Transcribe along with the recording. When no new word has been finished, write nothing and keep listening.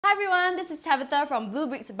Hi everyone, this is Tabitha from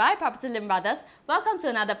bleubricks by PropertyLimBrothers. Welcome to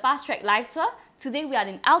another FastTrack live tour. Today we are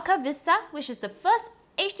in Alkaff Vista, which is the first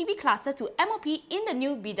HDB cluster to MOP in the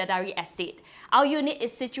new Bidadari estate. Our unit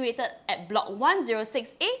is situated at block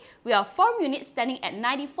 106A. We are 4 units standing at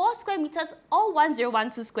 94 square meters or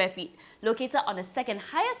 1012 square feet, located on the second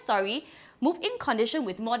highest story, move-in condition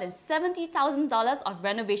with more than $70,000 of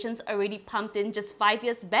renovations already pumped in just 5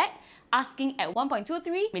 years back, asking at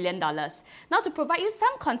 $1.23 million. Now, to provide you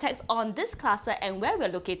some context on this cluster and where we're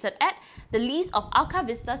located at, the lease of Alkaff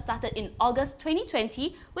Vista started in August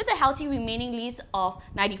 2020 with a healthy remaining lease of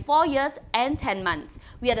 94 years and 10 months.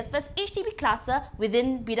 We are the first HDB cluster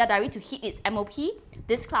within Bidadari to hit its MOP.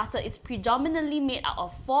 This cluster is predominantly made out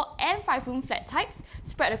of 4 and 5 room flat types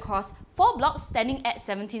spread across 4 blocks standing at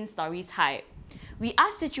 17 stories high. We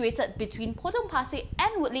are situated between Potong, Pasir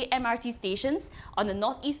and Woodleigh MRT stations on the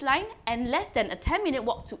northeast line and less than a 10-minute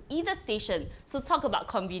walk to either station, so talk about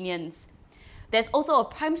convenience. There's also a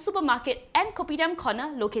prime supermarket and kopitiam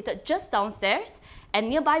corner located just downstairs, and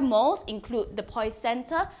nearby malls include the Poiz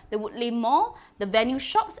Centre, the Woodleigh Mall, the Venue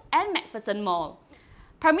Shops and Merson Mall.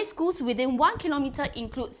 Primary schools within 1 kilometer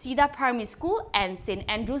include Cedar Primary School and St.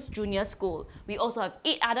 Andrew's Junior School. We also have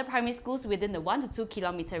 8 other primary schools within the 1 to 2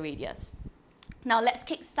 kilometer radius. Now let's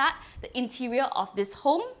kickstart the interior of this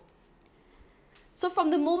home. So from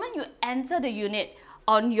the moment you enter the unit,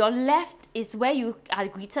 on your left is where you are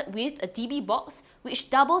greeted with a DB box, which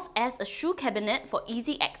doubles as a shoe cabinet for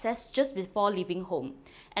easy access just before leaving home.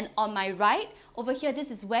 And on my right, over here, this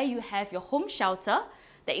is where you have your home shelter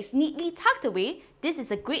that is neatly tucked away. This is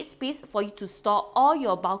a great space for you to store all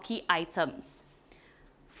your bulky items.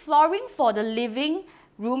 Flooring for the living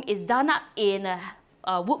room is done up in a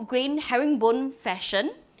wood grain herringbone fashion,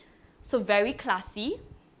 so very classy.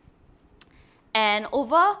 And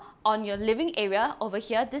over on your living area over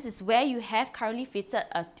here, this is where you have currently fitted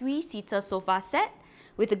a 3-seater sofa set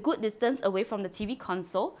with a good distance away from the TV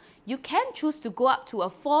console. You can choose to go up to a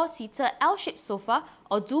 4-seater L-shaped sofa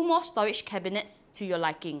or do more storage cabinets to your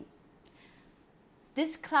liking.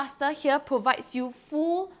 This cluster here provides you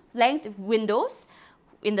full-length windows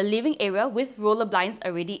in the living area with roller blinds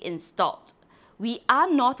already installed. We are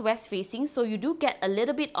northwest facing, so you do get a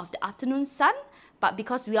little bit of the afternoon sun, but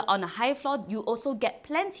because we are on a high floor, you also get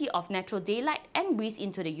plenty of natural daylight and breeze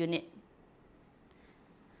into the unit.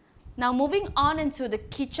 Now moving on into the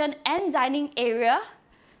kitchen and dining area,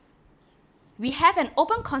 we have an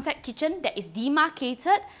open concept kitchen that is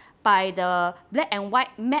demarcated by the black and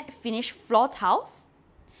white matte finish floor tiles.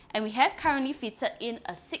 And we have currently fitted in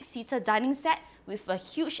a 6-seater dining set with a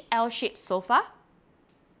huge L-shaped sofa.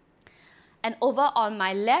 And over on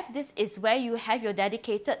my left, this is where you have your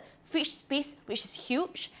dedicated fridge space, which is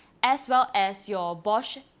huge, as well as your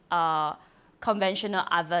Bosch conventional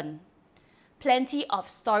oven. Plenty of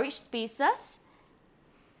storage spaces.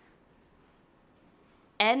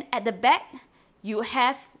 And at the back, you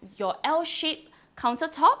have your L-shaped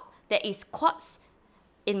countertop that is quartz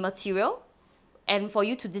in material, and for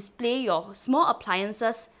you to display your small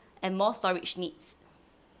appliances and more storage needs.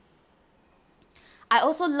 I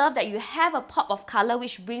also love that you have a pop of color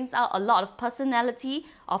which brings out a lot of personality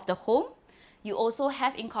of the home. You also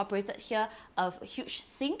have incorporated here a huge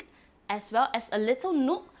sink as well as a little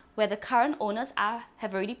nook where the current owners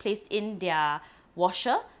have already placed in their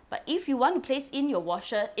washer. But if you want to place in your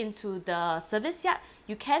washer into the service yard,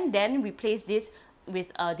 you can then replace this with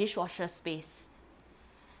a dishwasher space.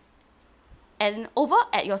 And over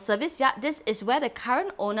at your service yard, this is where the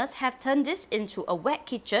current owners have turned this into a wet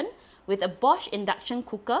kitchen with a Bosch induction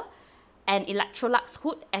cooker and Electrolux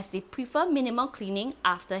hood, as they prefer minimal cleaning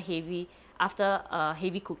after heavy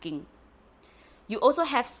cooking. You also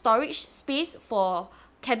have storage space for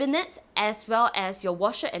cabinets as well as your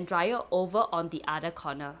washer and dryer over on the other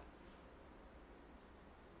corner.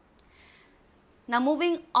 Now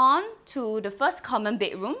moving on to the first common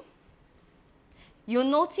bedroom. You'll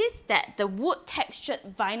notice that the wood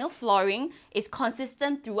textured vinyl flooring is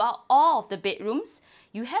consistent throughout all of the bedrooms.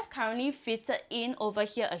 You have currently fitted in over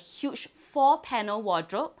here a huge 4-panel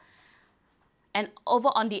wardrobe, and over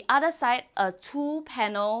on the other side a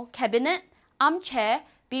 2-panel cabinet, armchair,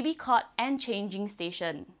 baby cot and changing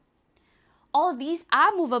station. All these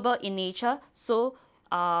are movable in nature, so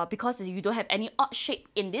because you don't have any odd shape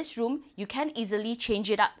in this room, you can easily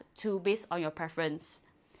change it up based on your preference.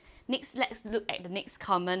 Next, let's look at the next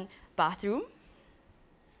common bathroom.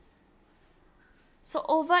 So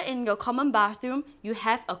over in your common bathroom, you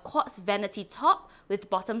have a quartz vanity top with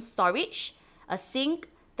bottom storage, a sink,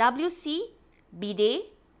 WC,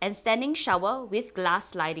 bidet, and standing shower with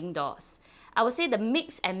glass sliding doors. I would say the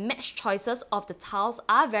mix and match choices of the tiles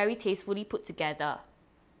are very tastefully put together.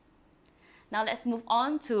 Now let's move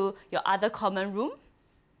on to your other common room.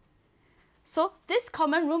 So this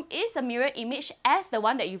common room is a mirror image as the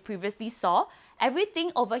one that you previously saw.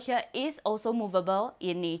 Everything over here is also movable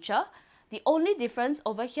in nature. The only difference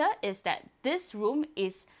over here is that this room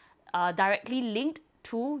is directly linked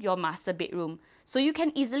to your master bedroom. So you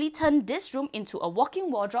can easily turn this room into a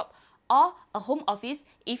walk-in wardrobe or a home office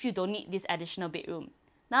if you don't need this additional bedroom.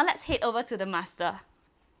 Now let's head over to the master.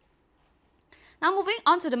 Now moving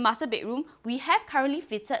on to the master bedroom, we have currently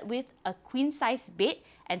fitted with a queen size bed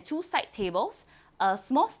and 2 side tables, a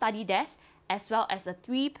small study desk, as well as a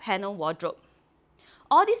 3-panel wardrobe.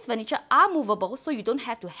 All these furniture are movable, so you don't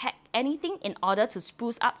have to hack anything in order to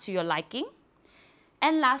spruce up to your liking.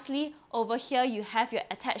 And lastly, over here you have your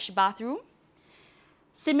attached bathroom.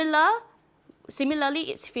 Similarly,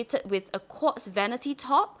 it's fitted with a quartz vanity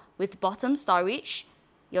top with bottom storage,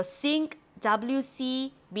 your sink,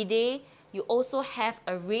 WC, bidet. You also have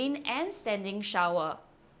a rain and standing shower,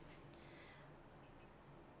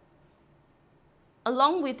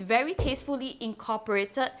 along with very tastefully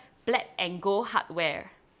incorporated black and gold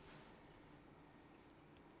hardware.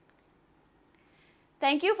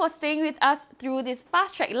 Thank you for staying with us through this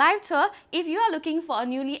FastTrack live tour. If you are looking for a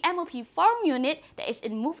newly MOP 4-room unit that is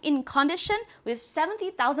in move-in condition with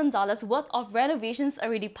 $70,000 worth of renovations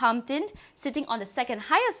already pumped in, sitting on the second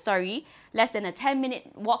highest story, less than a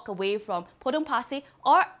 10-minute walk away from Potong Pasir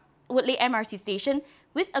or Woodleigh MRT station,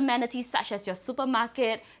 with amenities such as your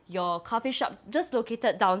supermarket, your coffee shop just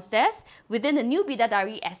located downstairs within the new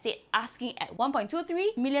Bidadari estate, asking at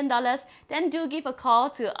 $1.23 million, then do give a call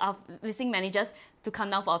to our listing managers to come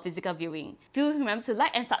down for a physical viewing. Do remember to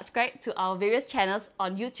like and subscribe to our various channels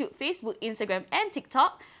on YouTube, Facebook, Instagram and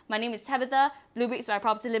TikTok. My name is Tabitha, bleubricks by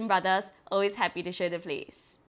PropertyLimBrothers, always happy to show the place.